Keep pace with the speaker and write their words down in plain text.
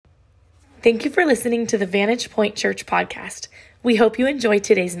Thank you for listening to the Vantage Point Church podcast. We hope you enjoy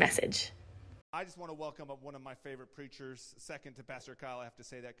today's message. I just want to welcome up one of my favorite preachers, second to Pastor Kyle. I have to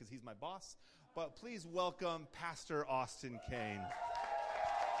say that because he's my boss. But please welcome Pastor Austin Cain.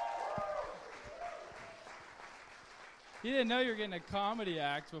 You didn't know you were getting a comedy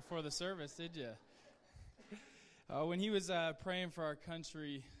act before the service, did you? When he was praying for our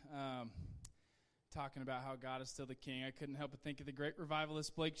country, talking about how God is still the king, I couldn't help but think of the great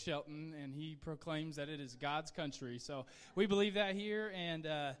revivalist Blake Shelton, and he proclaims that it is God's country. So we believe that here, and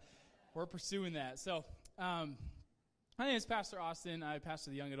we're pursuing that. So my name is Pastor Austin. I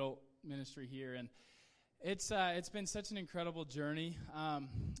pastor the young adult ministry here, and it's been such an incredible journey.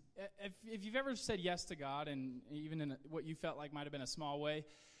 If you've ever said yes to God, and even in what you felt like might have been a small way,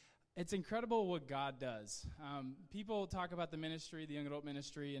 it's incredible what God does. People talk about the ministry, the young adult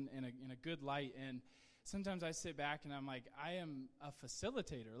ministry, in a good light, and sometimes I sit back and I'm like, I am a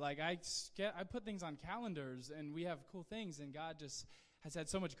facilitator. Like I put things on calendars, and we have cool things, and God just has had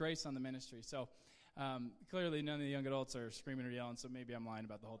so much grace on the ministry. So clearly none of the young adults are screaming or yelling, so maybe I'm lying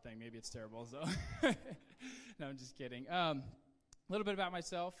about the whole thing. Maybe it's terrible. So no, I'm just kidding. A little bit about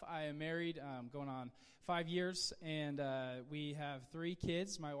myself. I am married, going on 5 years, and we have 3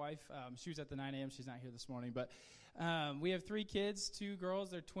 kids. My wife, she was at the 9 a.m. She's not here this morning, but we have 3 kids, 2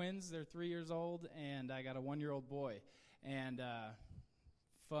 girls. They're twins. They're 3 years old, and I got a 1-year-old boy. And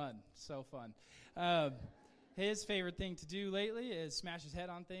fun, so fun. His favorite thing to do lately is smash his head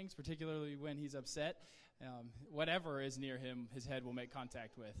on things, particularly when he's upset. Whatever is near him, his head will make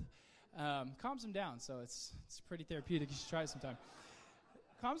contact with. Calms him down, so it's pretty therapeutic. You should try it sometime.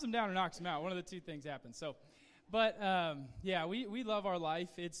 Calms him down or knocks him out. One of the two things happens. So, but yeah, we love our life.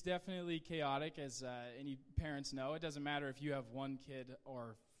 It's definitely chaotic, as any parents know. It doesn't matter if you have 1 kid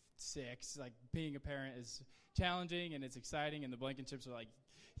or 6. Like, being a parent is challenging, and it's exciting, and the Blankenships are like,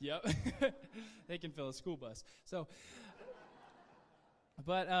 yep, they can fill a school bus. So,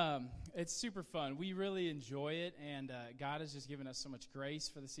 but it's super fun. We really enjoy it, and God has just given us so much grace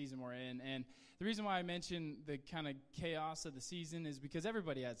for the season we're in. And the reason why I mention the kind of chaos of the season is because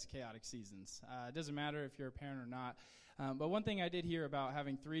everybody has chaotic seasons. It doesn't matter if you're a parent or not. But one thing I did hear about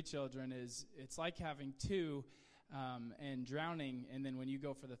having 3 children is it's like having 2 and drowning, and then when you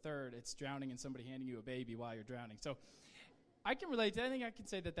go for the 3rd, it's drowning and somebody handing you a baby while you're drowning. So I can relate to that. I think I can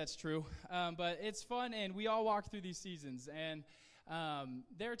say that that's true. But it's fun, and we all walk through these seasons. And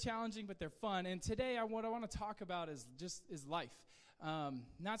they're challenging, but they're fun. And today, what I want to talk about is life.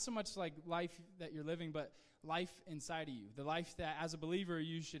 Not so much like life that you're living, but life inside of you. The life that, as a believer,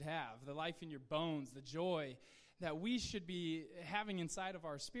 you should have. The life in your bones, the joy that we should be having inside of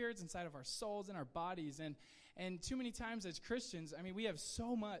our spirits, inside of our souls, and our bodies. And too many times as Christians, I mean, we have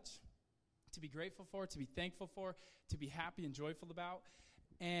so much to be grateful for, to be thankful for, to be happy and joyful about.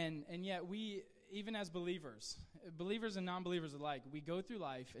 And yet we, even as believers and non-believers alike, we go through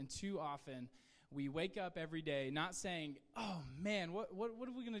life, and too often we wake up every day not saying, oh man, what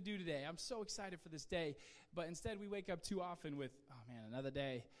are we going to do today? I'm so excited for this day. But instead we wake up too often with, oh man, another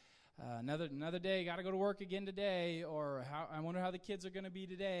day. Another day, got to go to work again today, or I wonder how the kids are going to be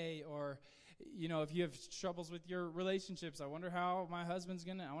today, or you know, if you have troubles with your relationships, I wonder how my husband's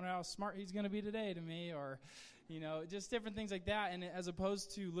I wonder how smart he's going to be today to me, or, you know, just different things like that. And as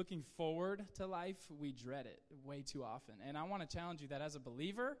opposed to looking forward to life, we dread it way too often. And I want to challenge you that as a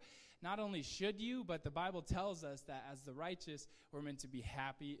believer, not only should you, but the Bible tells us that as the righteous, we're meant to be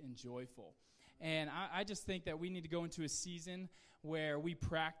happy and joyful. And I just think that we need to go into a season where we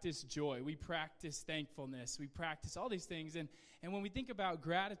practice joy, we practice thankfulness, we practice all these things. And when we think about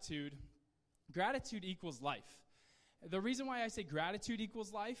gratitude equals life. The reason why I say gratitude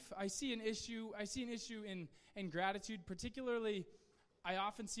equals life, I see an issue in gratitude, particularly I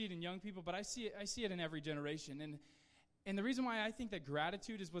often see it in young people, but I see it in every generation. And the reason why I think that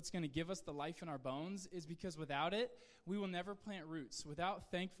gratitude is what's going to give us the life in our bones is because without it, we will never plant roots. Without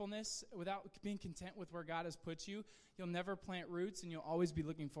thankfulness, without being content with where God has put you, you'll never plant roots, and you'll always be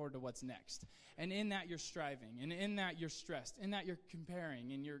looking forward to what's next. And in that, you're striving, and in that, you're stressed, in that, you're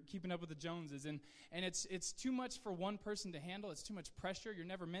comparing, and you're keeping up with the Joneses. And it's too much for one person to handle. It's too much pressure. You're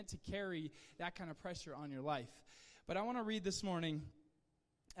never meant to carry that kind of pressure on your life. But I want to read this morning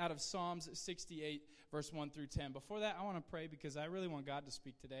out of Psalms 68, verse 1 through 10. Before that, I want to pray because I really want God to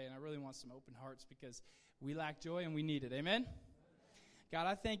speak today, and I really want some open hearts because we lack joy and we need it. Amen? God,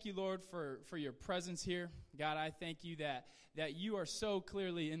 I thank you, Lord, for your presence here. God, I thank you that you are so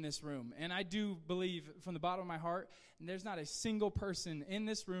clearly in this room. And I do believe from the bottom of my heart, there's not a single person in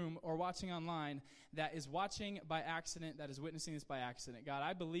this room or watching online that is watching by accident, that is witnessing this by accident. God,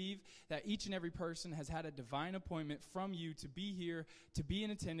 I believe that each and every person has had a divine appointment from you to be here, to be in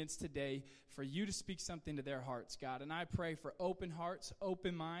attendance today, for you to speak something to their hearts, God. And I pray for open hearts,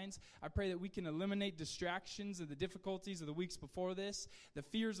 open minds. I pray that we can eliminate distractions and the difficulties of the weeks before this, the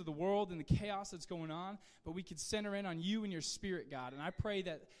fears of the world and the chaos that's going on, but we can center in on you and your Spirit, God. And I pray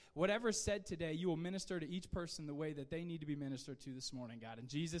that whatever is said today, you will minister to each person the way that they need to be ministered to this morning, God. In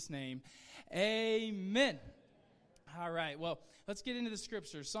Jesus' name, amen. All right, well, let's get into the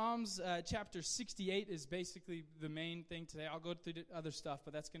scripture. Psalms chapter 68 is basically the main thing today. I'll go through the other stuff,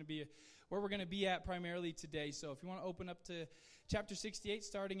 but that's going to be where we're going to be at primarily today. So if you want to open up to chapter 68,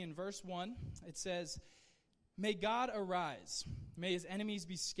 starting in verse 1, it says, "May God arise, may his enemies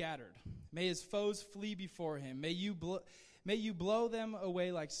be scattered, may his foes flee before him, may you blow them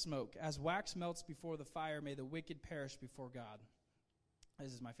away like smoke. As wax melts before the fire, may the wicked perish before God."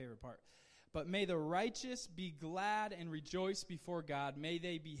 This is my favorite part. "But may the righteous be glad and rejoice before God. May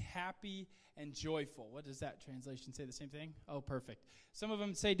they be happy and joyful." What does that translation say? The same thing? Oh, perfect. Some of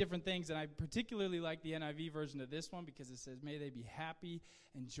them say different things, and I particularly like the NIV version of this one because it says, "May they be happy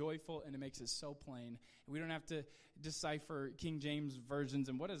and joyful," and it makes it so plain. We don't have to decipher King James versions,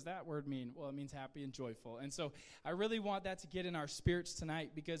 and what does that word mean? Well, it means happy and joyful. And so I really want that to get in our spirits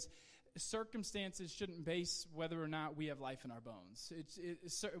tonight because circumstances shouldn't base whether or not we have life in our bones.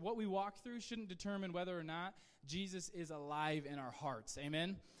 What we walk through shouldn't determine whether or not Jesus is alive in our hearts.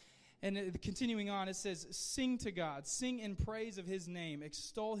 Amen? And continuing on, it says, "Sing to God, sing in praise of his name,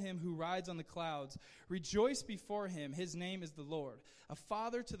 extol him who rides on the clouds, rejoice before him, his name is the Lord. A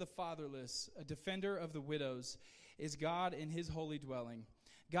father to the fatherless, a defender of the widows, is God in his holy dwelling.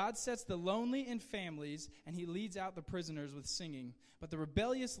 God sets the lonely in families, and he leads out the prisoners with singing. But the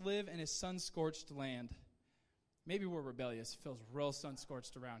rebellious live in his sun-scorched land." Maybe we're rebellious. It feels real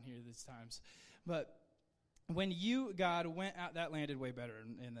sun-scorched around here these times. But when you, God, went out, that landed way better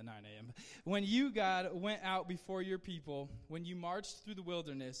in the 9 a.m. "When you, God, went out before your people, when you marched through the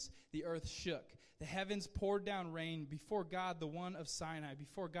wilderness, the earth shook. The heavens poured down rain before God, the one of Sinai,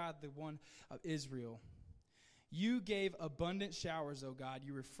 before God, the one of Israel. You gave abundant showers, O God.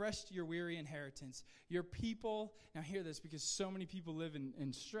 You refreshed your weary inheritance. Your people," now hear this because so many people live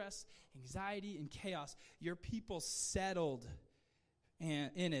in stress, anxiety, and chaos. "Your people settled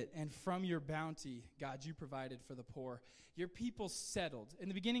in it, and from your bounty, God, you provided for the poor." Your people settled. In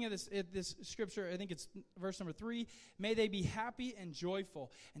the beginning of this scripture, I think it's verse number 3, "May they be happy and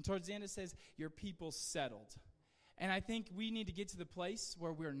joyful." And towards the end it says, "Your people settled." And I think we need to get to the place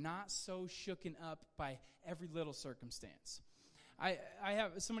where we're not so shooken up by every little circumstance. I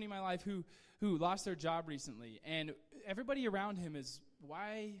have somebody in my life who lost their job recently, and everybody around him is,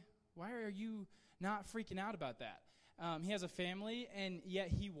 why are you not freaking out about that? He has a family, and yet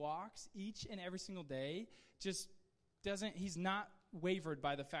he walks each and every single day, he's not wavered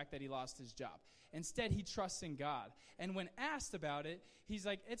by the fact that he lost his job. Instead, he trusts in God. And when asked about it, he's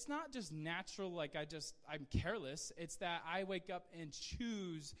like, it's not just natural, like I'm careless. It's that I wake up and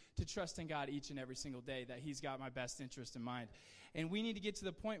choose to trust in God each and every single day, that he's got my best interest in mind. And we need to get to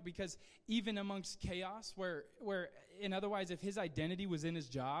the point, because even amongst chaos, where and otherwise, if his identity was in his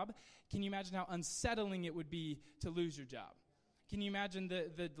job, can you imagine how unsettling it would be to lose your job? Can you imagine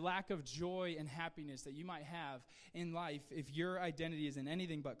the lack of joy and happiness that you might have in life if your identity is in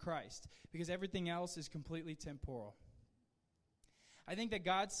anything but Christ? Because everything else is completely temporal. I think that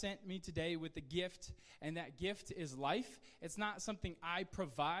God sent me today with a gift, and that gift is life. It's not something I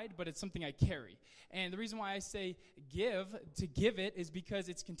provide, but it's something I carry. And the reason why I say to give it, is because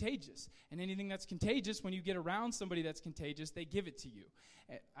it's contagious. And anything that's contagious, when you get around somebody that's contagious, they give it to you.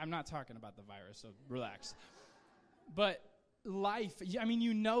 I'm not talking about the virus, so relax. But life, I mean,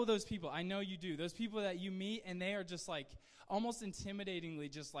 you know those people. I know you do. Those people that you meet, and they are just like almost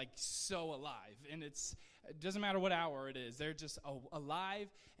intimidatingly just like so alive. And it doesn't matter what hour it is. They're just alive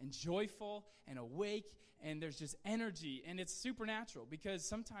and joyful and awake, and there's just energy. And it's supernatural, because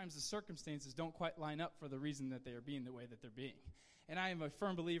sometimes the circumstances don't quite line up for the reason that they are being the way that they're being. And I am a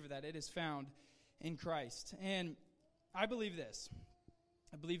firm believer that it is found in Christ. And I believe this.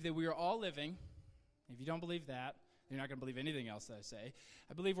 I believe that we are all living. If you don't believe that, you're not going to believe anything else that I say.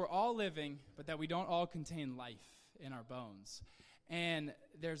 I believe we're all living, but that we don't all contain life in our bones. And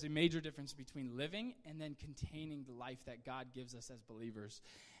there's a major difference between living and then containing the life that God gives us as believers.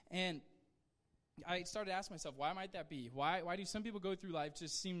 And I started to ask myself, why might that be? Why do some people go through life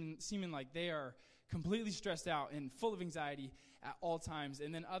just seeming like they are completely stressed out and full of anxiety at all times.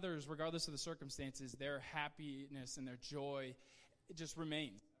 And then others, regardless of the circumstances, their happiness and their joy, it just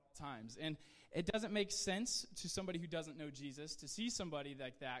remains at all times. And it doesn't make sense to somebody who doesn't know Jesus to see somebody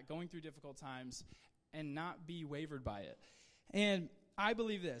like that going through difficult times and not be wavered by it. And I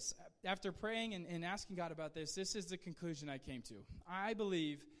believe this. After praying and asking God about this is the conclusion I came to. I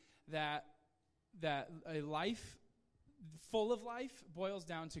believe that a life full of life boils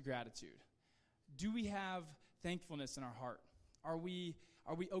down to gratitude. Do we have thankfulness in our heart? Are we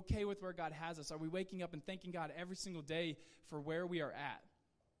okay with where God has us? Are we waking up and thanking God every single day for where we are at?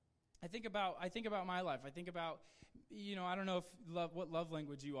 I think about my life. I think about, I don't know what love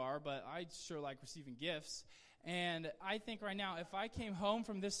language you are, but I sure like receiving gifts. And I think right now, if I came home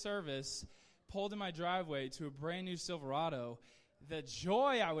from this service, pulled in my driveway to a brand new Silverado, the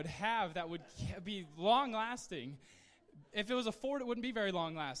joy I would have that would be long lasting. If it was a Ford, it wouldn't be very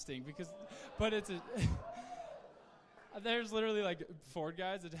long lasting but it's there's literally like Ford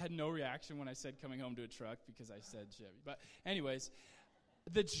guys that had no reaction when I said coming home to a truck because I said Chevy. But anyways,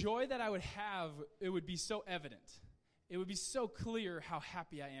 the joy that I would have, it would be so evident. It would be so clear how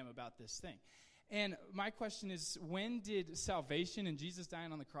happy I am about this thing. And my question is, when did salvation and Jesus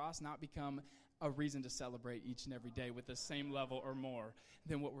dying on the cross not become a reason to celebrate each and every day with the same level or more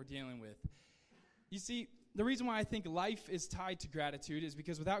than what we're dealing with? You see, the reason why I think life is tied to gratitude is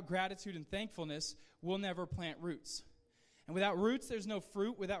because without gratitude and thankfulness, we'll never plant roots. And without roots, there's no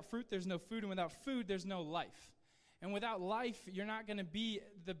fruit. Without fruit, there's no food. And without food, there's no life. And without life, you're not going to be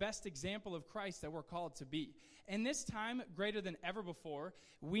the best example of Christ that we're called to be. And this time, greater than ever before,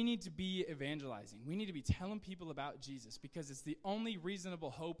 we need to be evangelizing. We need to be telling people about Jesus because it's the only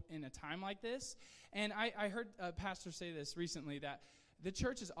reasonable hope in a time like this. And I heard a pastor say this recently, that the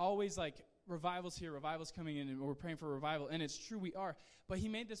church is always like, revival's here, revival's coming in, and we're praying for revival. And it's true, we are. But he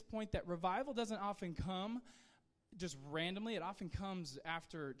made this point that revival doesn't often come just randomly. It often comes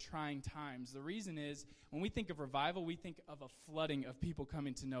after trying times. The reason is, when we think of revival, we think of a flooding of people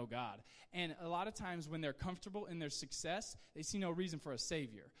coming to know God. And a lot of times when they're comfortable in their success, they see no reason for a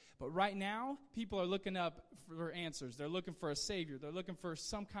Savior. But right now, people are looking up for answers. They're looking for a Savior. They're looking for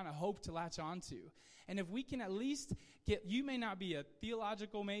some kind of hope to latch onto. And if we can at least you may not be a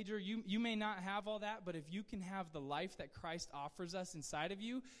theological major, you may not have all that, but if you can have the life that Christ offers us inside of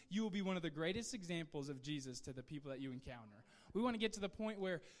you, you will be one of the greatest examples of Jesus to the people that you encounter. We want to get to the point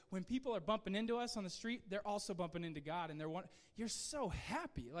where when people are bumping into us on the street, they're also bumping into God, and you're so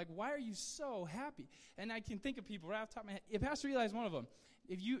happy. Like, why are you so happy? And I can think of people right off the top of my head. Pastor Eli is one of them.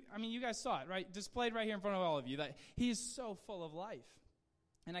 You guys saw it, right? Displayed right here in front of all of you. That he is so full of life.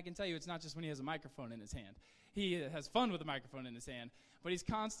 And I can tell you, it's not just when he has a microphone in his hand. He has fun with a microphone in his hand, but he's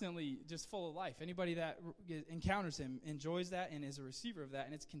constantly just full of life. Anybody that encounters him enjoys that and is a receiver of that,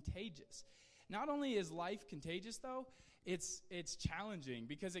 and it's contagious. Not only is life contagious, though, it's challenging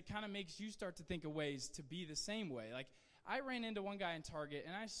because it kind of makes you start to think of ways to be the same way. Like, I ran into one guy in Target,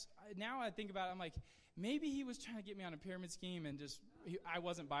 and now I think about it, I'm like, maybe he was trying to get me on a pyramid scheme and I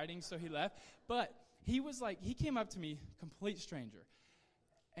wasn't biting, so he left. But he came up to me, complete stranger,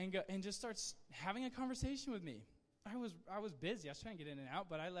 and just starts having a conversation with me. I was busy. I was trying to get in and out,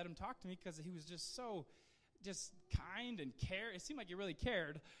 but I let him talk to me because he was just so kind and care. It seemed like he really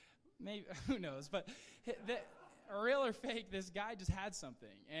cared. Maybe, who knows? But real or fake, this guy just had something.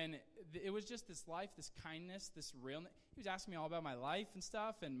 And it was just this life, this kindness, this realness. He was asking me all about my life and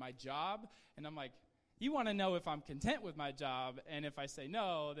stuff and my job. And I'm like, you want to know if I'm content with my job, and if I say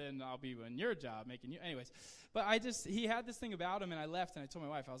no, then I'll be in your job making you. Anyways, but he had this thing about him, and I left, and I told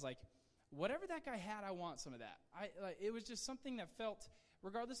my wife, I was like, whatever that guy had, I want some of that. It was just something that felt,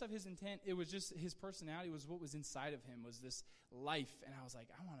 regardless of his intent, it was just his personality was what was inside of him, was this life, and I was like,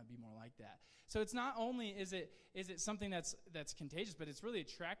 I want to be more like that. So it's not only is it something that's contagious, but it's really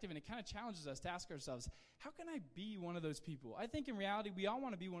attractive, and it kind of challenges us to ask ourselves, how can I be one of those people? I think in reality, we all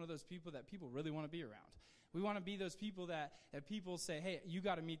want to be one of those people that people really want to be around. We want to be those people that people say, hey, you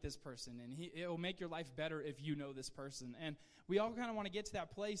got to meet this person, and it will make your life better if you know this person. And we all kind of want to get to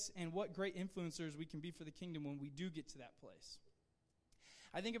that place, and what great influencers we can be for the kingdom when we do get to that place.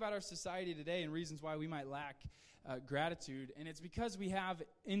 I think about our society today and reasons why we might lack gratitude, and it's because we have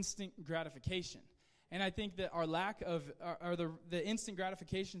instant gratification. And I think that our lack of, the instant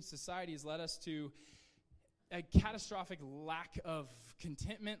gratification society has led us to a catastrophic lack of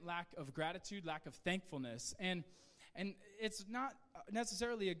contentment, lack of gratitude, lack of thankfulness. And it's not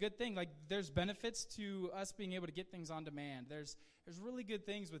necessarily a good thing. Like, there's benefits to us being able to get things on demand. There's really good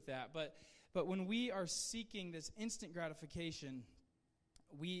things with that. But when we are seeking this instant gratification,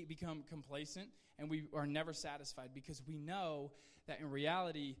 we become complacent and we are never satisfied because we know that in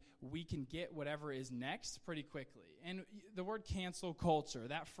reality, we can get whatever is next pretty quickly. And the word cancel culture,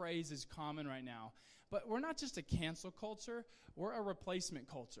 that phrase is common right now. But we're not just a cancel culture, we're a replacement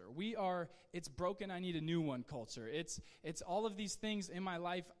culture. We are, it's broken, I need a new one culture. It's all of these things in my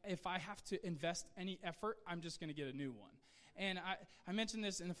life. If I have to invest any effort, I'm just going to get a new one. And I mentioned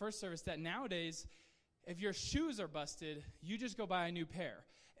this in the first service that nowadays, if your shoes are busted, you just go buy a new pair.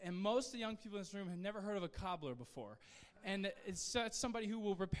 And most of the young people in this room have never heard of a cobbler before. And it's somebody who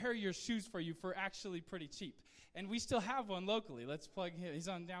will repair your shoes for you for actually pretty cheap. And we still have one locally. Let's plug him. He's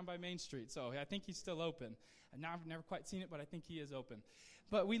on down by Main Street, so I think he's still open. And I've never quite seen it, but I think he is open.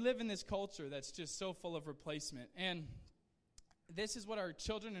 But we live in this culture that's just so full of replacement. And this is what our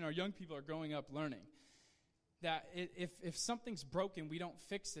children and our young people are growing up learning. That if something's broken, we don't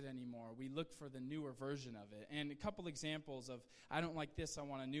fix it anymore. We look for the newer version of it. And a couple examples of, I don't like this, I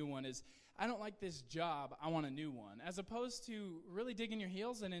want a new one, is I don't like this job, I want a new one. As opposed to really digging your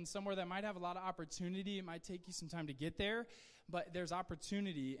heels and in somewhere that might have a lot of opportunity, it might take you some time to get there, but there's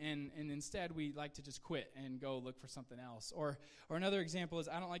opportunity, and instead we like to just quit and go look for something else. Or another example is,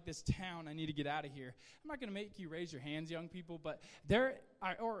 I don't like this town, I need to get out of here. I'm not going to make you raise your hands, young people, but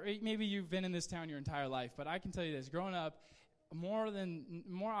or maybe you've been in this town your entire life, but I can tell you this, growing up, more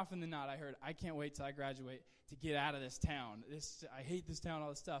often than not, I heard, I can't wait till I graduate to get out of this town. I hate this town, all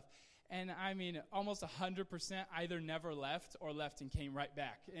this stuff. And I mean, almost 100% either never left or left and came right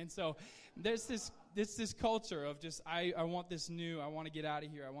back. And so there's this culture of just, I want this new, I want to get out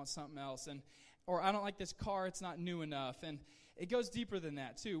of here, I want something else. Or I don't like this car, it's not new enough. And it goes deeper than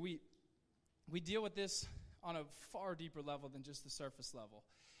that, too. We deal with this on a far deeper level than just the surface level.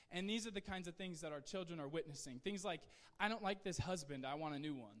 And these are the kinds of things that our children are witnessing. Things like, I don't like this husband, I want a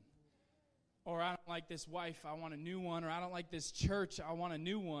new one. Or I don't like this wife, I want a new one. Or I don't like this church, I want a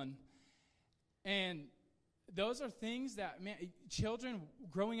new one. And those are things that children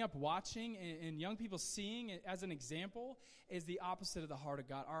growing up watching and young people seeing as an example is the opposite of the heart of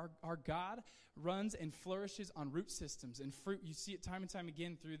God. Our God runs and flourishes on root systems and fruit. You see it time and time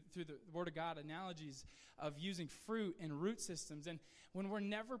again through the Word of God analogies of using fruit and root systems. And when we're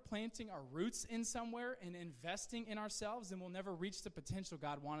never planting our roots in somewhere and investing in ourselves, then we'll never reach the potential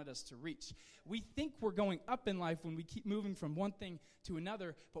God wanted us to reach. We think we're going up in life when we keep moving from one thing to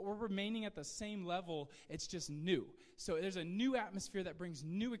another, but we're remaining at the same level. It's just new. So there's a new atmosphere that brings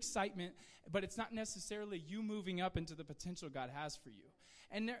new excitement, but it's not necessarily you moving up into the potential God has for you.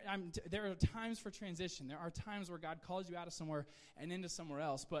 And there are times for transition. There are times where God calls you out of somewhere and into somewhere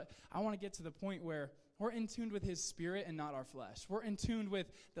else. But I want to get to the point where we're in tune with His Spirit and not our flesh. We're in tune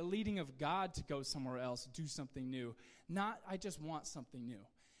with the leading of God to go somewhere else, do something new. Not, I just want something new.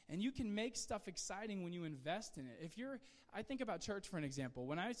 And you can make stuff exciting when you invest in it. I think about church for an example.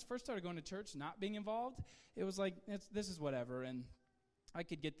 When I first started going to church, not being involved, it was like, this is whatever, and I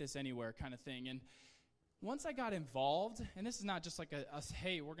could get this anywhere kind of thing. And once I got involved, and this is not just like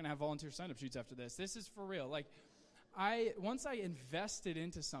hey, we're going to have volunteer sign-up sheets after this. This is for real. Like, once I invested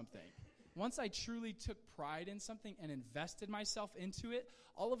into something, once I truly took pride in something and invested myself into it,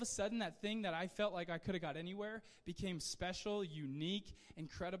 all of a sudden that thing that I felt like I could have got anywhere became special, unique,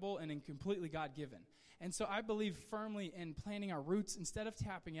 incredible, and completely God-given. And so I believe firmly in planting our roots instead of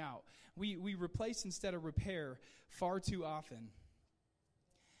tapping out. We replace instead of repair far too often.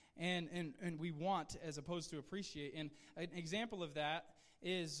 And we want as opposed to appreciate. And an example of that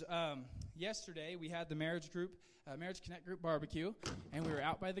is yesterday we had the Marriage Connect group barbecue, and we were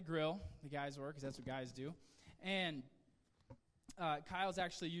out by the grill. The guys were, because that's what guys do. And Kyle's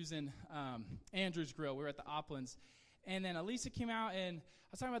actually using Andrew's grill. We were at the Oplands. And then Elisa came out, and I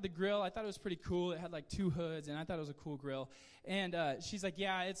was talking about the grill. I thought it was pretty cool. It had like 2 hoods, and I thought it was a cool grill. And she's like,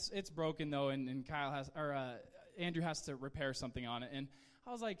 yeah, it's broken though, and Andrew has to repair something on it. And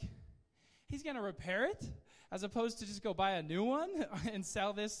I was like, he's gonna repair it as opposed to just go buy a new one and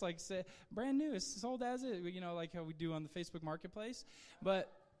sell this like brand new. It's sold as it, like how we do on the Facebook Marketplace.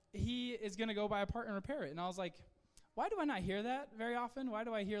 But he is gonna go buy a part and repair it. And I was like, why do I not hear that very often? Why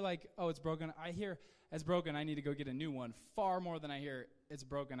do I hear like, oh, it's broken? I hear it's broken, I need to go get a new one, far more than I hear it's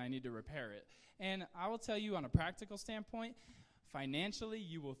broken, I need to repair it. And I will tell you on a practical standpoint, financially,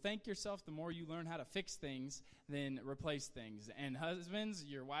 you will thank yourself the more you learn how to fix things than replace things. And husbands,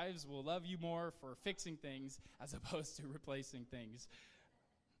 your wives will love you more for fixing things as opposed to replacing things.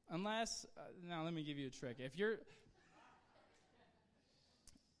 Unless, now let me give you a trick.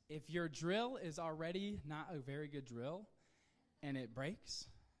 If your drill is already not a very good drill and it breaks,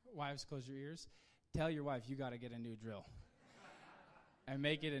 wives, close your ears, tell your wife you got to get a new drill. And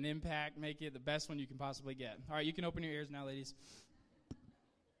make it an impact, make it the best one you can possibly get. All right, you can open your ears now, ladies.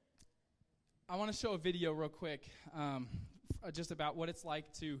 I want to show a video real quick just about what it's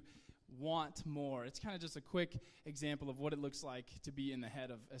like to want more. It's kind of just a quick example of what it looks like to be in the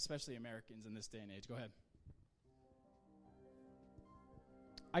head of especially Americans in this day and age. Go ahead.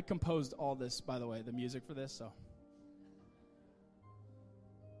 I composed all this, by the way, the music for this, so...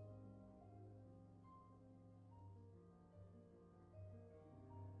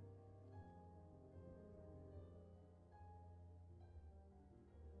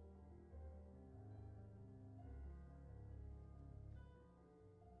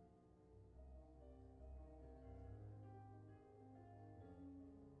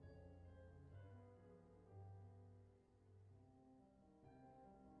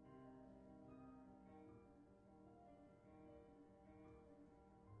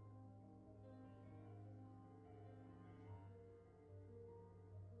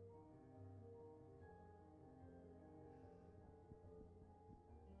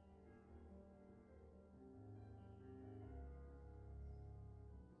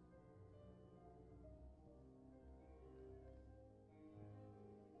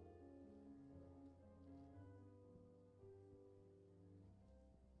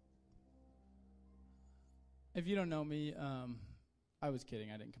 If you don't know me, I was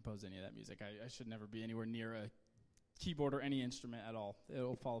kidding. I didn't compose any of that music. I should never be anywhere near a keyboard or any instrument at all.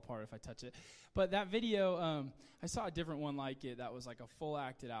 It'll fall apart if I touch it. But that video, I saw a different one like it that was like a full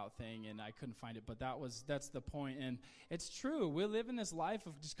acted out thing, and I couldn't find it. But that's the point. And it's true. We live in this life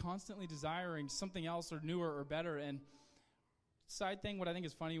of just constantly desiring something else or newer or better. And side thing, what I think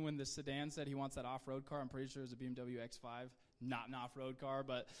is funny, when the sedan said he wants that off-road car, I'm pretty sure it was a BMW X5. Not an off-road car,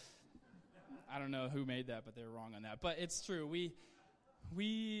 but... I don't know who made that, but they were wrong on that. But it's true.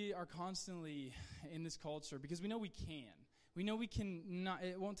 We are constantly in this culture because we know we can. We know we can not.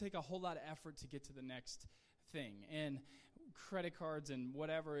 It won't take a whole lot of effort to get to the next thing. And credit cards and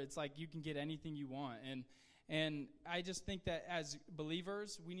whatever, it's like you can get anything you want. And I just think that as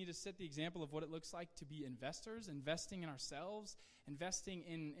believers, we need to set the example of what it looks like to be investors, investing in ourselves, investing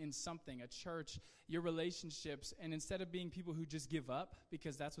in something, a church, your relationships. And instead of being people who just give up,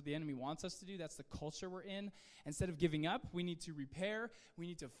 because that's what the enemy wants us to do, that's the culture we're in, instead of giving up, we need to repair, we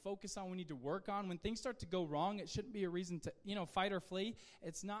need to focus on, we need to work on. When things start to go wrong, it shouldn't be a reason to, fight or flee.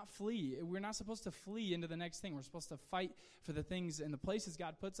 It's not flee. We're not supposed to flee into the next thing. We're supposed to fight for the things and the places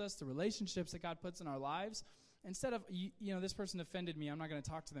God puts us, the relationships that God puts in our lives. Instead of, this person offended me, I'm not going to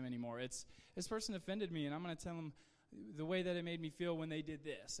talk to them anymore. It's, this person offended me, and I'm going to tell them the way that it made me feel when they did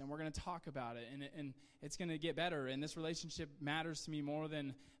this, and we're going to talk about it, and it's going to get better, and this relationship matters to me more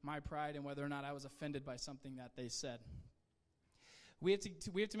than my pride and whether or not I was offended by something that they said. We have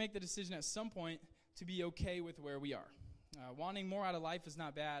to make the decision at some point to be okay with where we are. Wanting more out of life is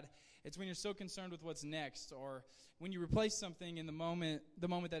not bad. It's when you're so concerned with what's next, or when you replace something in the moment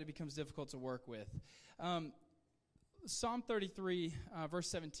that it becomes difficult to work with. Psalm 33, verse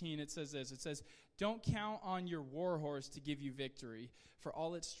 17, it says this. It says, "Don't count on your war horse to give you victory. For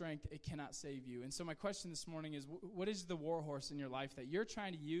all its strength, it cannot save you." And so my question this morning is, what is the war horse in your life that you're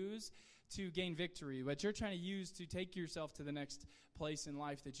trying to use to gain victory, what you're trying to use to take yourself to the next place in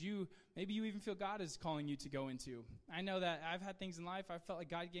life that maybe you even feel God is calling you to go into? I know that I've had things in life, I felt like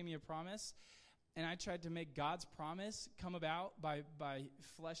God gave me a promise, and I tried to make God's promise come about by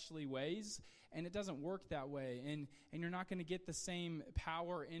fleshly ways, and it doesn't work that way. And you're not going to get the same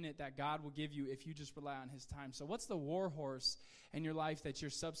power in it that God will give you if you just rely on his time. So what's the war horse in your life that you're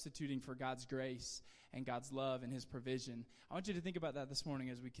substituting for God's grace and God's love and his provision? I want you to think about that this morning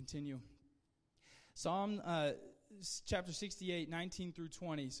as we continue. Psalm chapter 68, 19 through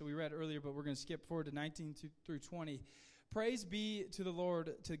 20. So we read earlier, but we're going to skip forward to 19 through 20. "Praise be to the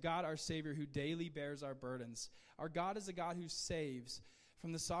Lord, to God our Savior, who daily bears our burdens. Our God is a God who saves.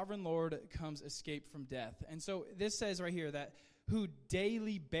 From the sovereign Lord comes escape from death." And so this says right here that who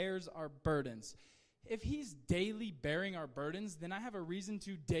daily bears our burdens. If he's daily bearing our burdens, then I have a reason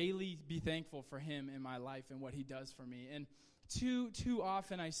to daily be thankful for him in my life and what he does for me. And too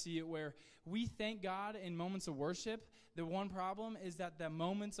often I see it where we thank God in moments of worship. The one problem is that the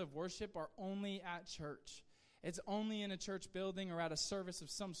moments of worship are only at church. It's only in a church building or at a service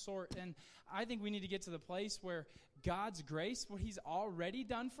of some sort. And I think we need to get to the place where God's grace, what he's already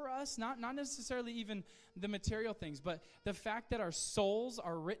done for us, not necessarily even the material things, but the fact that our souls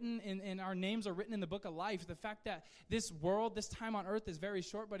are written and our names are written in the book of life, the fact that this world, this time on earth is very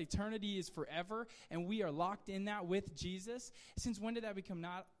short, but eternity is forever, and we are locked in that with Jesus. Since when did that become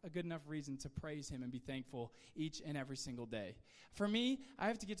not a good enough reason to praise him and be thankful each and every single day? For me, I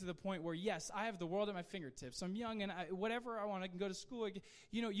have to get to the point where, yes, I have the world at my fingertips. I'm young, and whatever I want, I can go to school.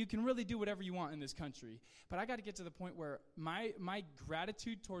 You can really do whatever you want in this country. But I got to get to the point where my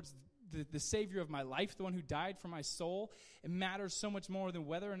gratitude towards the Savior of my life, the one who died for my soul, it matters so much more than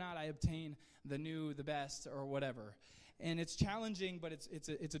whether or not I obtain the new, the best, or whatever. And it's challenging, but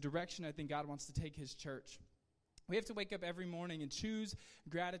it's a direction I think God wants to take his church. We have to wake up every morning and choose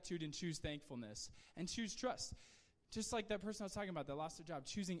gratitude and choose thankfulness and choose trust. Just like that person I was talking about that lost their job,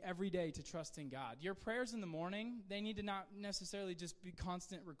 choosing every day to trust in God. Your prayers in the morning, they need to not necessarily just be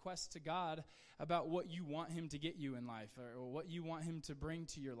constant requests to God about what you want him to get you in life or what you want him to bring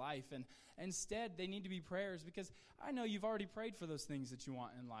to your life. And instead, they need to be prayers because I know you've already prayed for those things that you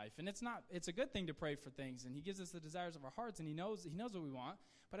want in life. And it's a good thing to pray for things. And he gives us the desires of our hearts, and he knows what we want.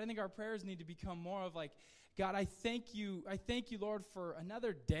 But I think our prayers need to become more of like, God, I thank you, Lord, for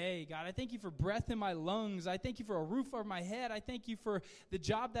another day. God, I thank you for breath in my lungs. I thank you for a roof over my head. I thank you for the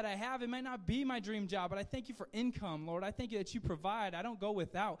job that I have. It might not be my dream job, but I thank you for income, Lord. I thank you that you provide. I don't go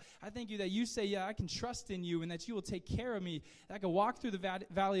without. I thank you that you say, yeah, I can trust in you and that you will take care of me. That I can walk through the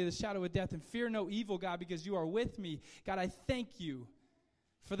valley of the shadow of death and fear no evil, God, because you are with me. God, I thank you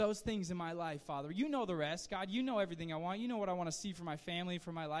for those things in my life, Father. You know the rest, God. You know everything I want. You know what I want to see for my family,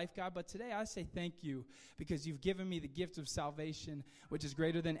 for my life, God. But today I say thank you because you've given me the gift of salvation, which is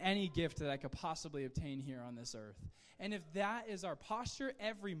greater than any gift that I could possibly obtain here on this earth. And if that is our posture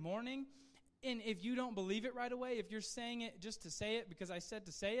every morning, and if you don't believe it right away, if you're saying it just to say it because I said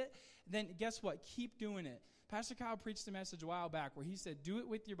to say it, then guess what? Keep doing it. Pastor Kyle preached a message a while back where he said, do it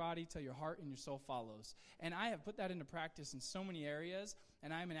with your body till your heart and your soul follows. And I have put that into practice in so many areas,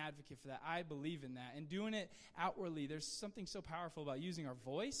 and I'm an advocate for that. I believe in that. And doing it outwardly, there's something so powerful about using our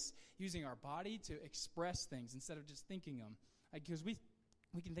voice, using our body to express things instead of just thinking them. Because we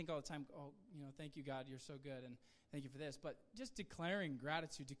can think all the time, oh, thank you, God, you're so good, and thank you for this. But just declaring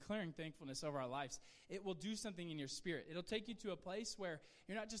gratitude, declaring thankfulness over our lives, it will do something in your spirit. It'll take you to a place where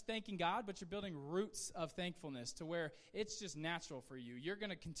you're not just thanking God, but you're building roots of thankfulness to where it's just natural for you. You're going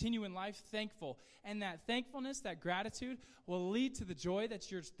to continue in life thankful. And that thankfulness, that gratitude will lead to the joy that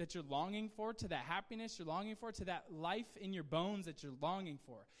you're longing for, to that happiness you're longing for, to that life in your bones that you're longing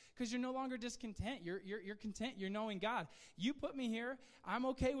for. Because you're no longer discontent. You're content. You're knowing, God, you put me here. I'm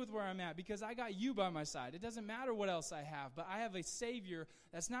okay with where I'm at because I got you by my side. It doesn't matter what else I have, but I have a Savior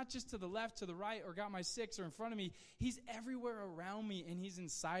that's not just to the left, to the right, or got my six or in front of me. He's everywhere around me, and he's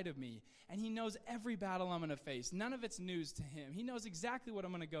inside of me. And he knows every battle I'm going to face. None of it's news to him. He knows exactly what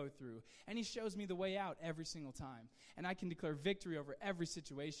I'm going to go through, and he shows me the way out every single time. And I can declare victory over every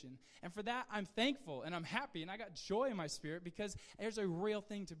situation. And for that, I'm thankful, and I'm happy, and I got joy in my spirit because there's a real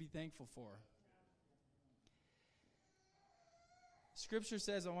thing to be thankful for. Scripture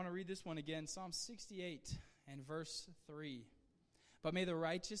says, I want to read this one again, Psalm 68 and verse 3. But may the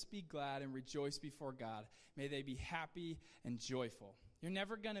righteous be glad and rejoice before God. May they be happy and joyful. You're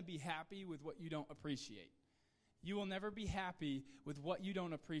never going to be happy with what you don't appreciate. You will never be happy with what you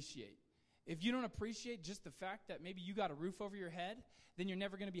don't appreciate. If you don't appreciate just the fact that maybe you got a roof over your head, then you're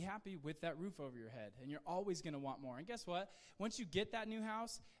never going to be happy with that roof over your head. And you're always going to want more. And guess what? Once you get that new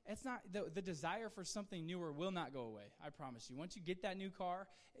house, it's not the desire for something newer will not go away. I promise you. Once you get that new car,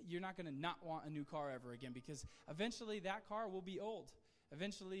 you're not going to not want a new car ever again because eventually that car will be old.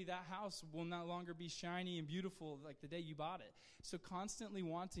 Eventually that house will no longer be shiny and beautiful like the day you bought it. So constantly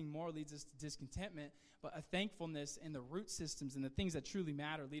wanting more leads us to discontentment, but a thankfulness in the root systems and the things that truly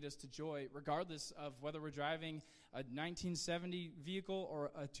matter lead us to joy, regardless of whether we're driving a 1970 vehicle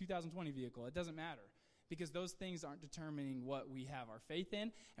or a 2020 vehicle. It doesn't matter because those things aren't determining what we have our faith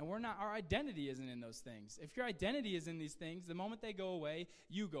in, and our identity isn't in those things. If your identity is in these things, the moment they go away,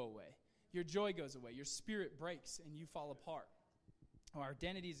 you go away. Your joy goes away. Your spirit breaks and you fall apart. Our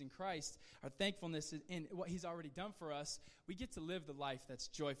identity is in Christ, our thankfulness is in what he's already done for us, we get to live the life that's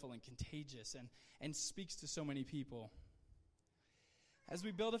joyful and contagious and speaks to so many people. As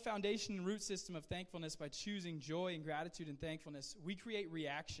we build a foundation and root system of thankfulness by choosing joy and gratitude and thankfulness, we create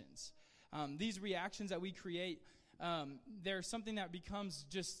reactions. These reactions that we create, they're something that becomes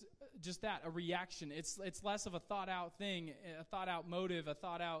just that, a reaction. It's less of a thought-out thing, a thought-out motive, a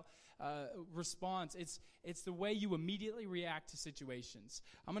thought-out response. It's the way you immediately react to situations.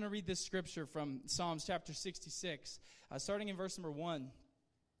 I'm going to read this scripture from Psalms chapter 66, starting in verse number 1.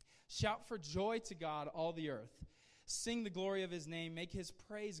 Shout for joy to God, all the earth. Sing the glory of his name. Make his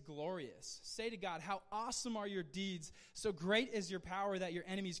praise glorious. Say to God, how awesome are your deeds. So great is your power that your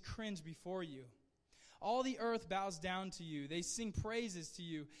enemies cringe before you. All the earth bows down to you. They sing praises to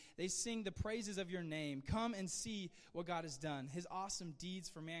you. They sing the praises of your name. Come and see what God has done, his awesome deeds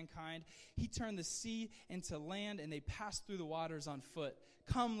for mankind. He turned the sea into land, and they passed through the waters on foot.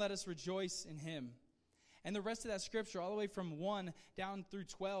 Come, let us rejoice in him. And the rest of that scripture, all the way from 1 down through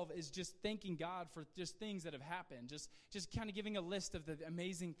 12, is just thanking God for just things that have happened. Just kind of giving a list of the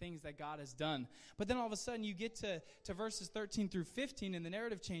amazing things that God has done. But then all of a sudden you get to verses 13 through 15, and the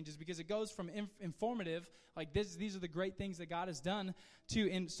narrative changes because it goes from informative, like these are the great things that God has done,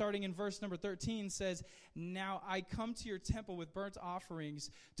 to starting in verse number 13 says, "Now I come to your temple with burnt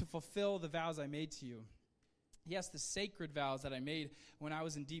offerings to fulfill the vows I made to you. Yes, the sacred vows that I made when I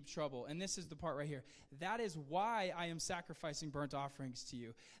was in deep trouble." And this is the part right here. "That is why I am sacrificing burnt offerings to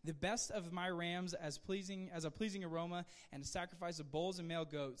you. The best of my rams as a pleasing aroma, and a sacrifice of bulls and male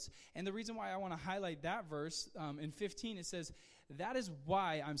goats." And the reason why I want to highlight that verse in 15, it says, "That is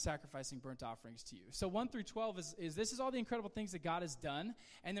why I'm sacrificing burnt offerings to you." So 1 through 12 is this is all the incredible things that God has done.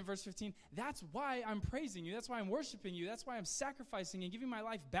 And then verse 15, that's why I'm praising you. That's why I'm worshiping you. That's why I'm sacrificing and giving my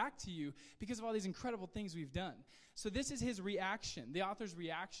life back to you because of all these incredible things we've done. So this is his reaction. The author's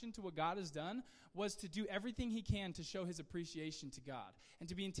reaction to what God has done was to do everything he can to show his appreciation to God and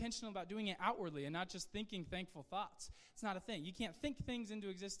to be intentional about doing it outwardly and not just thinking thankful thoughts. It's not a thing. You can't think things into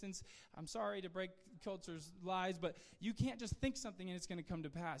existence. I'm sorry to break culture's lies, but you can't just think something and it's going to come to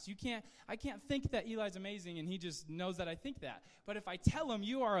pass. I can't think that Eli's amazing and he just knows that I think that. But if I tell him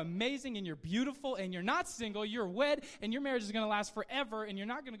you are amazing and you're beautiful and you're not single, you're wed and your marriage is going to last forever and you're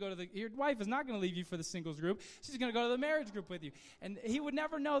not going to go to your wife is not going to leave you for the singles group. She's going to go to the marriage group with you. And he would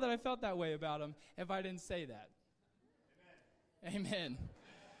never know that I felt that way about him if I didn't say that. Amen.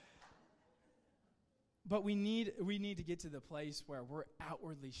 But we need to get to the place where we're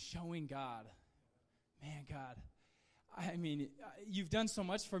outwardly showing God, man, God, I mean, you've done so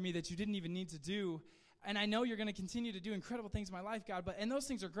much for me that you didn't even need to do. And I know you're going to continue to do incredible things in my life, God. And those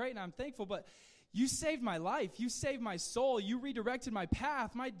things are great, and I'm thankful. But you saved my life. You saved my soul. You redirected my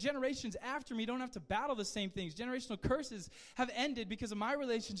path. My generations after me don't have to battle the same things. Generational curses have ended because of my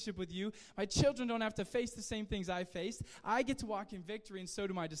relationship with you. My children don't have to face the same things I faced. I get to walk in victory, and so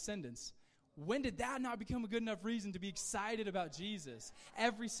do my descendants. When did that not become a good enough reason to be excited about Jesus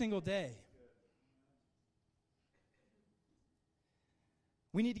every single day?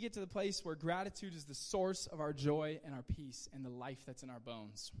 We need to get to the place where gratitude is the source of our joy and our peace and the life that's in our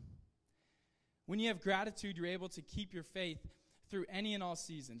bones. When you have gratitude, you're able to keep your faith through any and all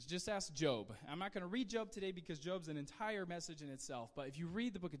seasons. Just ask Job. I'm not going to read Job today because Job's an entire message in itself. But if you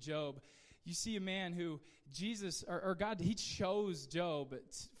read the book of Job, you see a man who Jesus, or God, he chose Job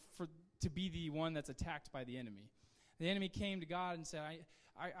to be the one that's attacked by the enemy. The enemy came to God and said,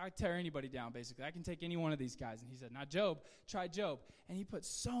 I tear anybody down, basically. I can take any one of these guys. And he said, not Job, try Job. And he put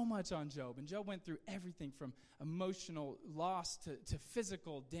so much on Job. And Job went through everything from emotional loss to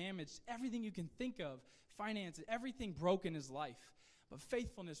physical damage, everything you can think of, finances, everything broke in his life. But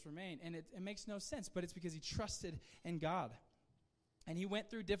faithfulness remained. And it makes no sense, but it's because he trusted in God. And he went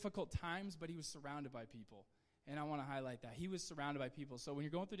through difficult times, but he was surrounded by people. And I want to highlight that. He was surrounded by people. So when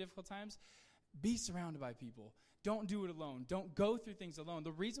you're going through difficult times, be surrounded by people. Don't do it alone. Don't go through things alone.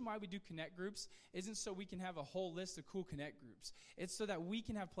 The reason why we do connect groups isn't so we can have a whole list of cool connect groups. It's so that we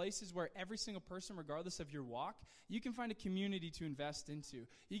can have places where every single person, regardless of your walk, you can find a community to invest into.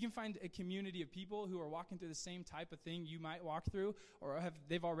 You can find a community of people who are walking through the same type of thing you might walk through, or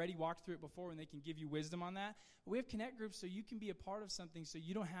they've already walked through it before and they can give you wisdom on that. But we have connect groups so you can be a part of something so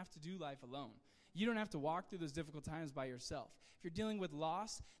you don't have to do life alone. You don't have to walk through those difficult times by yourself. If you're dealing with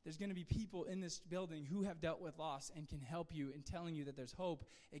loss, there's going to be people in this building who have dealt with loss and can help you in telling you that there's hope.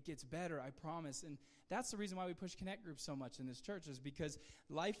 It gets better, I promise. And that's the reason why we push connect groups so much in this church, is because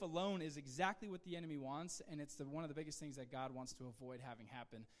life alone is exactly what the enemy wants, and it's one of the biggest things that God wants to avoid having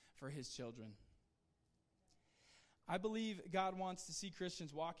happen for his children. I believe God wants to see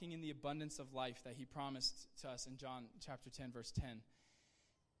Christians walking in the abundance of life that he promised to us in John chapter 10, verse 10.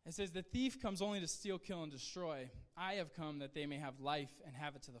 It says, "The thief comes only to steal, kill, and destroy. I have come that they may have life and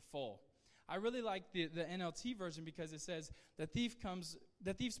have it to the full." I really like the NLT version because it says, the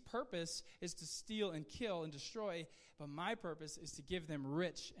thief's purpose is to steal and kill and destroy, but my purpose is to give them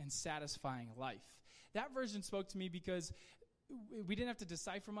rich and satisfying life. That version spoke to me because we didn't have to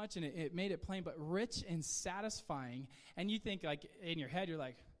decipher much, and it made it plain, but rich and satisfying. And you think, like, in your head, you're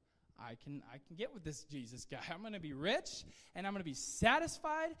like, I can get with this Jesus guy. I'm going to be rich, and I'm going to be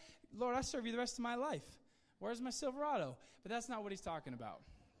satisfied. Lord, I serve you the rest of my life. Where's my Silverado? But that's not what he's talking about.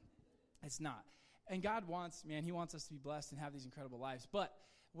 It's not. And God wants, he wants us to be blessed and have these incredible lives. But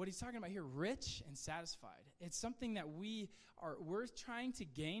what he's talking about here, rich and satisfied, it's something that we're trying to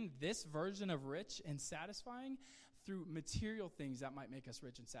gain this version of rich and satisfying through material things that might make us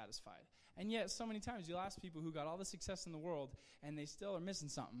rich and satisfied. And yet, so many times you'll ask people who got all the success in the world, and they still are missing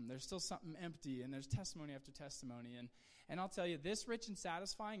something. There's still something empty, and there's testimony after testimony. And I'll tell you, this rich and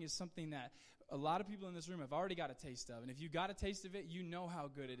satisfying is something that a lot of people in this room have already got a taste of. And if you got a taste of it, you know how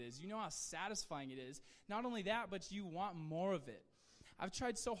good it is. You know how satisfying it is. Not only that, but you want more of it. I've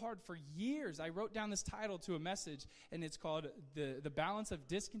tried so hard for years. I wrote down this title to a message, and it's called The Balance of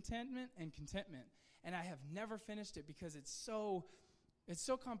Discontentment and Contentment. And I have never finished it because it's so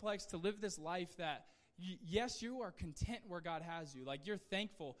complex to live this life that, yes, you are content where God has you. Like, you're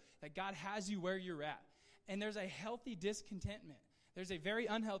thankful that God has you where you're at. And there's a healthy discontentment. There's a very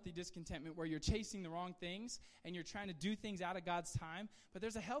unhealthy discontentment where you're chasing the wrong things and you're trying to do things out of God's time. But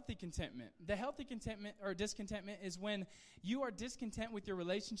there's a healthy contentment. The healthy contentment or discontentment is when you are discontent with your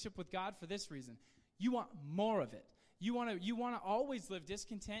relationship with God for this reason. You want more of it. You want to always live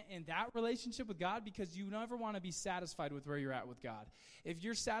discontent in that relationship with God because you never want to be satisfied with where you're at with God. If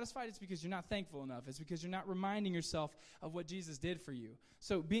you're satisfied, it's because you're not thankful enough. It's because you're not reminding yourself of what Jesus did for you.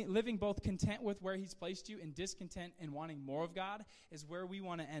 So living both content with where he's placed you and discontent and wanting more of God is where we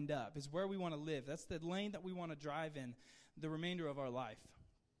want to end up, is where we want to live. That's the lane that we want to drive in the remainder of our life.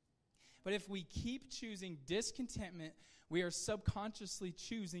 But if we keep choosing discontentment, we are subconsciously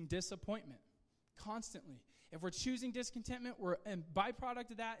choosing disappointment constantly. If we're choosing discontentment, and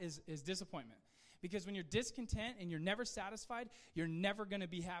byproduct of that is disappointment. Because when you're discontent and you're never satisfied, you're never going to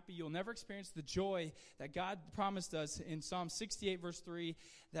be happy. You'll never experience the joy that God promised us in Psalm 68, verse 3,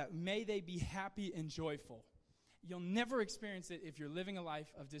 that may they be happy and joyful. You'll never experience it if you're living a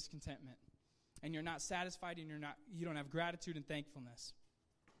life of discontentment and you're not satisfied and you don't have gratitude and thankfulness.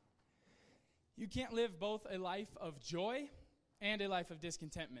 You can't live both a life of joy and a life of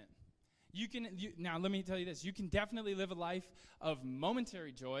discontentment. Now, let me tell you this. You can definitely live a life of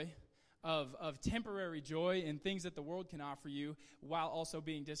momentary joy, of temporary joy in things that the world can offer you while also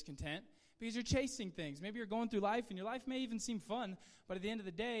being discontent because you're chasing things. Maybe you're going through life, and your life may even seem fun, but at the end of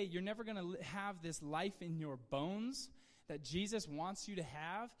the day, you're never going to have this life in your bones that Jesus wants you to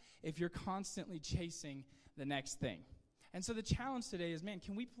have if you're constantly chasing the next thing. And so the challenge today is, man,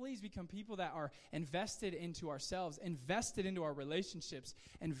 can we please become people that are invested into ourselves, invested into our relationships,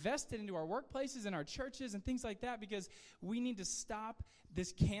 invested into our workplaces and our churches and things like that, because we need to stop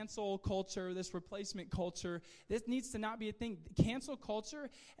this cancel culture, this replacement culture. This needs to not be a thing. Cancel culture,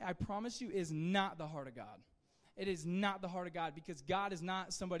 I promise you, is not the heart of God. It is not the heart of God, because God is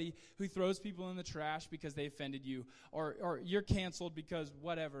not somebody who throws people in the trash because they offended you, or you're canceled because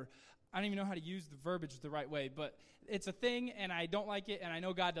whatever. I don't even know how to use the verbiage the right way, but it's a thing, and I don't like it, and I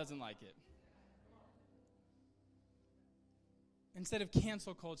know God doesn't like it. Instead of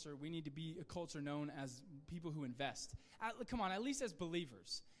cancel culture, we need to be a culture known as people who invest. Come on, at least as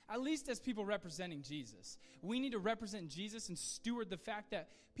believers. At least as people representing Jesus. We need to represent Jesus and steward the fact that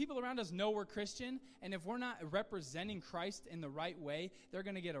people around us know we're Christian, and if we're not representing Christ in the right way, they're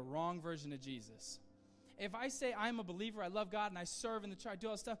going to get a wrong version of Jesus. If I say I'm a believer, I love God, and I serve in the church, I do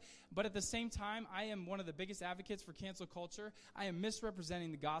all that stuff, but at the same time, I am one of the biggest advocates for cancel culture, I am misrepresenting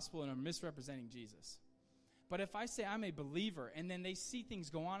the gospel and I'm misrepresenting Jesus. But if I say I'm a believer, and then they see things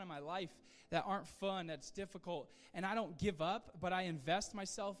go on in my life that aren't fun, that's difficult, and I don't give up, but I invest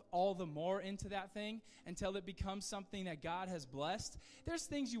myself all the more into that thing until it becomes something that God has blessed. There's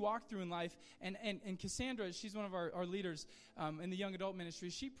things you walk through in life, and Cassandra, she's one of our leaders in the young adult ministry.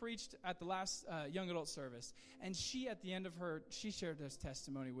 She preached at the last young adult service, and she, at the end of she shared this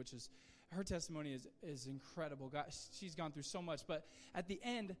testimony, which is, her testimony is incredible. God, she's gone through so much, but at the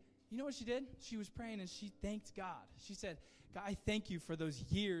end, you know what she did? She was praying and she thanked God. She said, God, I thank you for those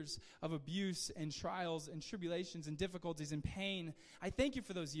years of abuse and trials and tribulations and difficulties and pain. I thank you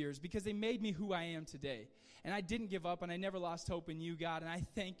for those years because they made me who I am today. And I didn't give up, and I never lost hope in you, God. And I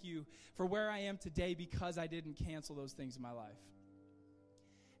thank you for where I am today because I didn't cancel those things in my life.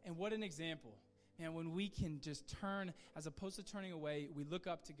 And what an example. And when we can just turn, as opposed to turning away, we look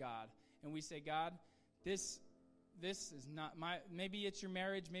up to God and we say, God, this is not maybe it's your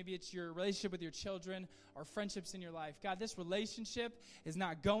marriage, maybe it's your relationship with your children or friendships in your life. God, this relationship is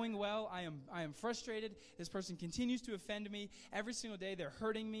not going well. I am frustrated. This person continues to offend me every single day. They're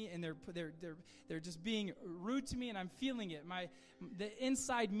hurting me, and they're just being rude to me, and I'm feeling it. The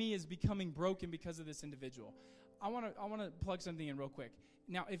inside me is becoming broken because of this individual. I want to plug something in real quick.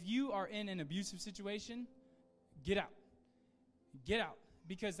 Now, if you are in an abusive situation, get out. Get out.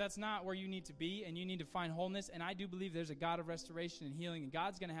 Because that's not where you need to be, and you need to find wholeness. And I do believe there's a God of restoration and healing, and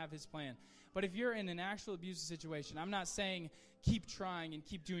God's going to have his plan. But if you're in an actual abusive situation, I'm not saying keep trying and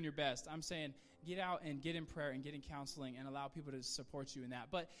keep doing your best. I'm saying get out and get in prayer and get in counseling and allow people to support you in that.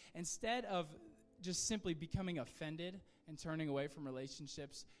 But instead of just simply becoming offended and turning away from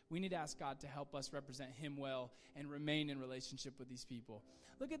relationships, we need to ask God to help us represent him well and remain in relationship with these people.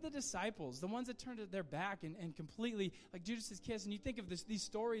 Look at the disciples, the ones that turned their back and completely, like Judas's kiss, and you think of these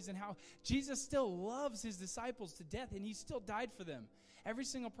stories and how Jesus still loves his disciples to death, and he still died for them. Every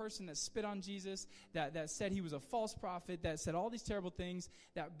single person that spit on Jesus, that said he was a false prophet, that said all these terrible things,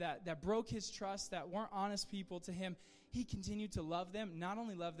 that broke his trust, that weren't honest people to him, he continued to love them, not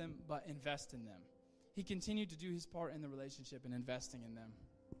only love them, but invest in them. He continued to do his part in the relationship and investing in them.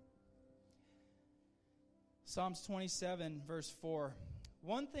 Psalms 27, verse 4.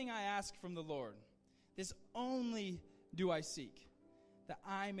 One thing I ask from the Lord, this only do I seek, that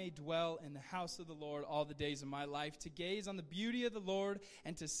I may dwell in the house of the Lord all the days of my life, to gaze on the beauty of the Lord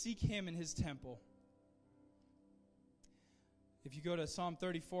and to seek him in his temple. If you go to Psalm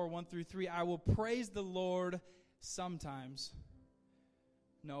 34, 1 through 3, I will praise the Lord sometimes.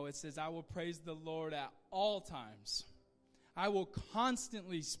 No, it says, I will praise the Lord at all times. I will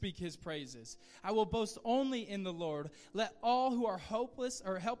constantly speak his praises. I will boast only in the Lord. Let all who are hopeless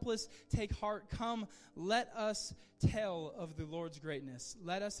or helpless take heart. Come, let us tell of the Lord's greatness.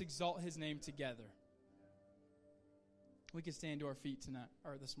 Let us exalt his name together. We can stand to our feet tonight,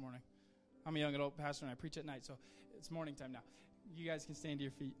 or this morning. I'm a young adult pastor and I preach at night, so it's morning time now. You guys can stand to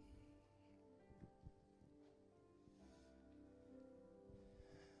your feet.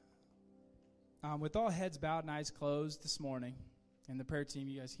 With all heads bowed and eyes closed this morning, and the prayer team,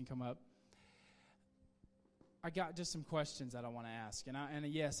 you guys can come up. I got just some questions that I want to ask. And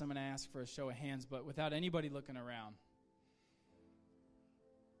yes, I'm going to ask for a show of hands, but without anybody looking around.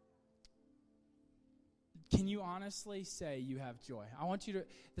 Can you honestly say you have joy? I want you to,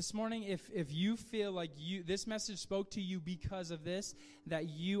 this morning, if you feel like this message spoke to you because of this, that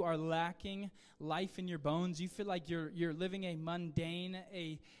you are lacking life in your bones, you feel like you're living a mundane,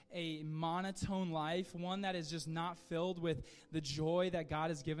 a monotone life, one that is just not filled with the joy that God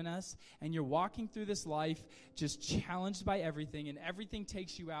has given us, and you're walking through this life just challenged by everything, and everything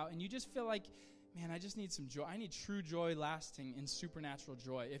takes you out, and you just feel like, man, I just need some joy. I need true joy, lasting and supernatural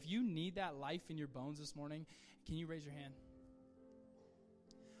joy. If you need that life in your bones this morning, can you raise your hand?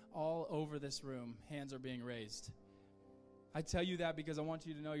 All over this room, hands are being raised. I tell you that because I want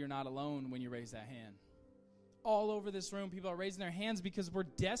you to know you're not alone when you raise that hand. All over this room, people are raising their hands because we're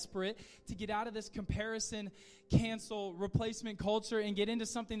desperate to get out of this comparison, cancel, replacement culture and get into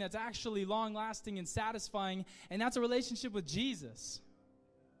something that's actually long-lasting and satisfying, and that's a relationship with Jesus.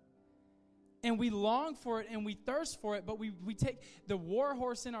 And we long for it and we thirst for it, but we take the war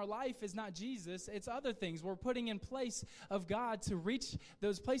horse in our life is not Jesus, it's other things. We're putting in place of God to reach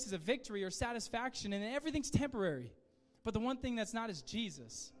those places of victory or satisfaction, and everything's temporary. But the one thing that's not is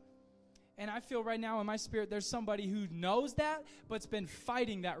Jesus. And I feel right now in my spirit there's somebody who knows that, but's been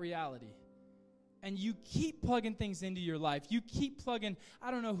fighting that reality. And you keep plugging things into your life. You keep plugging, I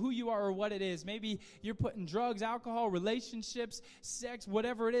don't know who you are or what it is. Maybe you're putting drugs, alcohol, relationships, sex,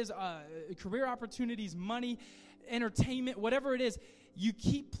 whatever it is, career opportunities, money, entertainment, whatever it is. You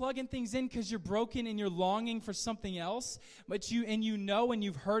keep plugging things in because you're broken and you're longing for something else. But you know and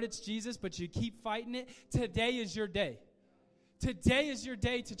you've heard it's Jesus, but you keep fighting it. Today is your day. Today is your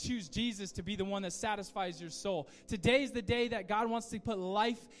day to choose Jesus to be the one that satisfies your soul. Today is the day that God wants to put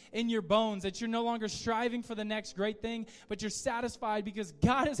life in your bones, that you're no longer striving for the next great thing, but you're satisfied because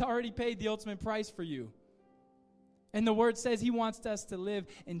God has already paid the ultimate price for you. And the Word says he wants us to live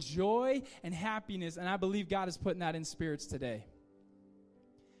in joy and happiness, and I believe God is putting that in spirits today.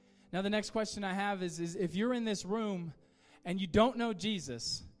 Now the next question I have is if you're in this room and you don't know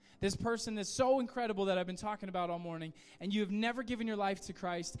Jesus, this person that's so incredible that I've been talking about all morning, and you have never given your life to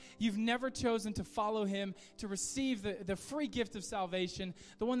Christ, you've never chosen to follow him, to receive the free gift of salvation,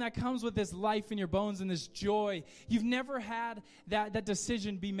 the one that comes with this life in your bones and this joy. You've never had that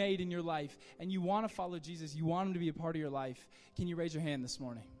decision be made in your life, and you want to follow Jesus, you want him to be a part of your life. Can you raise your hand this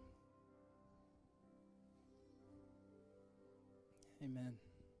morning? Amen.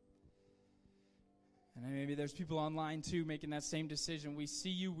 And maybe there's people online, too, making that same decision. We see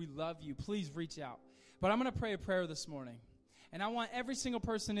you. We love you. Please reach out. But I'm going to pray a prayer this morning. And I want every single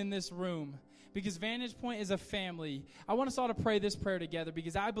person in this room, because Vantage Point is a family, I want us all to pray this prayer together,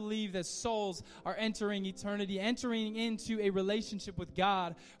 because I believe that souls are entering eternity, entering into a relationship with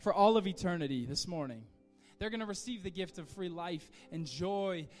God for all of eternity this morning. They're going to receive the gift of free life and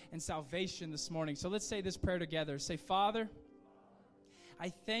joy and salvation this morning. So let's say this prayer together. Say, Father, I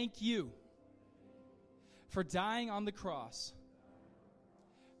thank you for dying on the cross,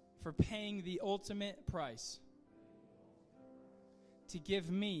 for paying the ultimate price to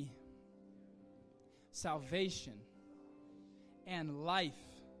give me salvation and life.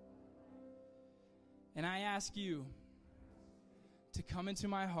 And I ask you to come into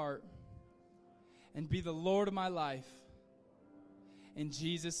my heart and be the Lord of my life. In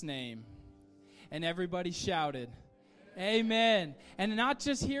Jesus' name. And everybody shouted, amen. And not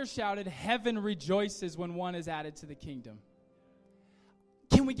just here shouted, heaven rejoices when one is added to the kingdom.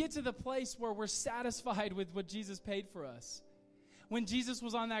 Can we get to the place where we're satisfied with what Jesus paid for us? When Jesus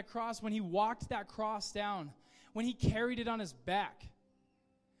was on that cross, when he walked that cross down, when he carried it on his back,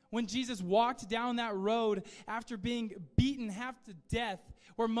 when Jesus walked down that road after being beaten half to death,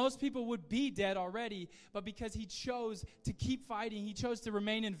 where most people would be dead already, but because he chose to keep fighting, he chose to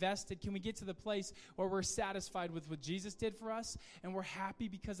remain invested, can we get to the place where we're satisfied with what Jesus did for us, and we're happy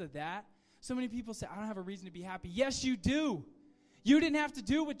because of that? So many people say, I don't have a reason to be happy. Yes, you do. You didn't have to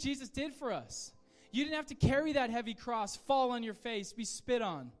do what Jesus did for us. You didn't have to carry that heavy cross, fall on your face, be spit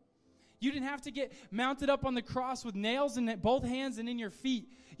on. You didn't have to get mounted up on the cross with nails in both hands and in your feet.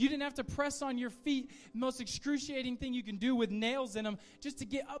 You didn't have to press on your feet, the most excruciating thing you can do with nails in them, just to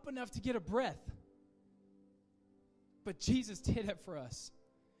get up enough to get a breath. But Jesus did it for us.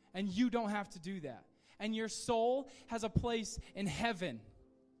 And you don't have to do that. And your soul has a place in heaven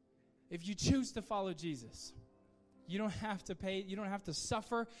if you choose to follow Jesus. You don't have to pay. You don't have to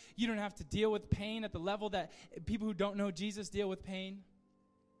suffer. You don't have to deal with pain at the level that people who don't know Jesus deal with pain.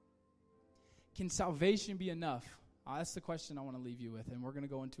 Can salvation be enough? That's the question I want to leave you with. And we're going to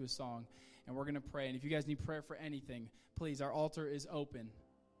go into a song, and we're going to pray. And if you guys need prayer for anything, please, our altar is open.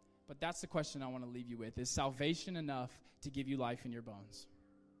 But that's the question I want to leave you with. Is salvation enough to give you life in your bones?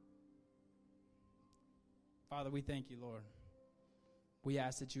 Father, we thank you, Lord. We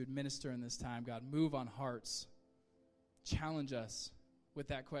ask that you would minister in this time, God. Move on hearts. Challenge us with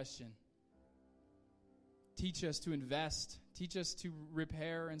that question. Teach us to invest. Teach us to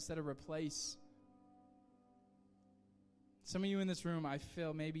repair instead of replace. Some of you in this room, I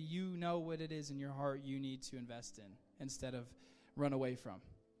feel maybe you know what it is in your heart you need to invest in instead of run away from.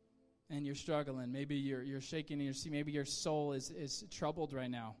 And you're struggling. Maybe you're shaking in your seat. Maybe your soul is troubled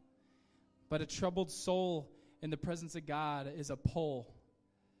right now. But a troubled soul in the presence of God is a pull.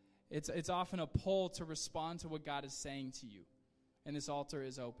 It's often a pull to respond to what God is saying to you. And this altar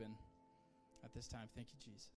is open at this time. Thank you, Jesus.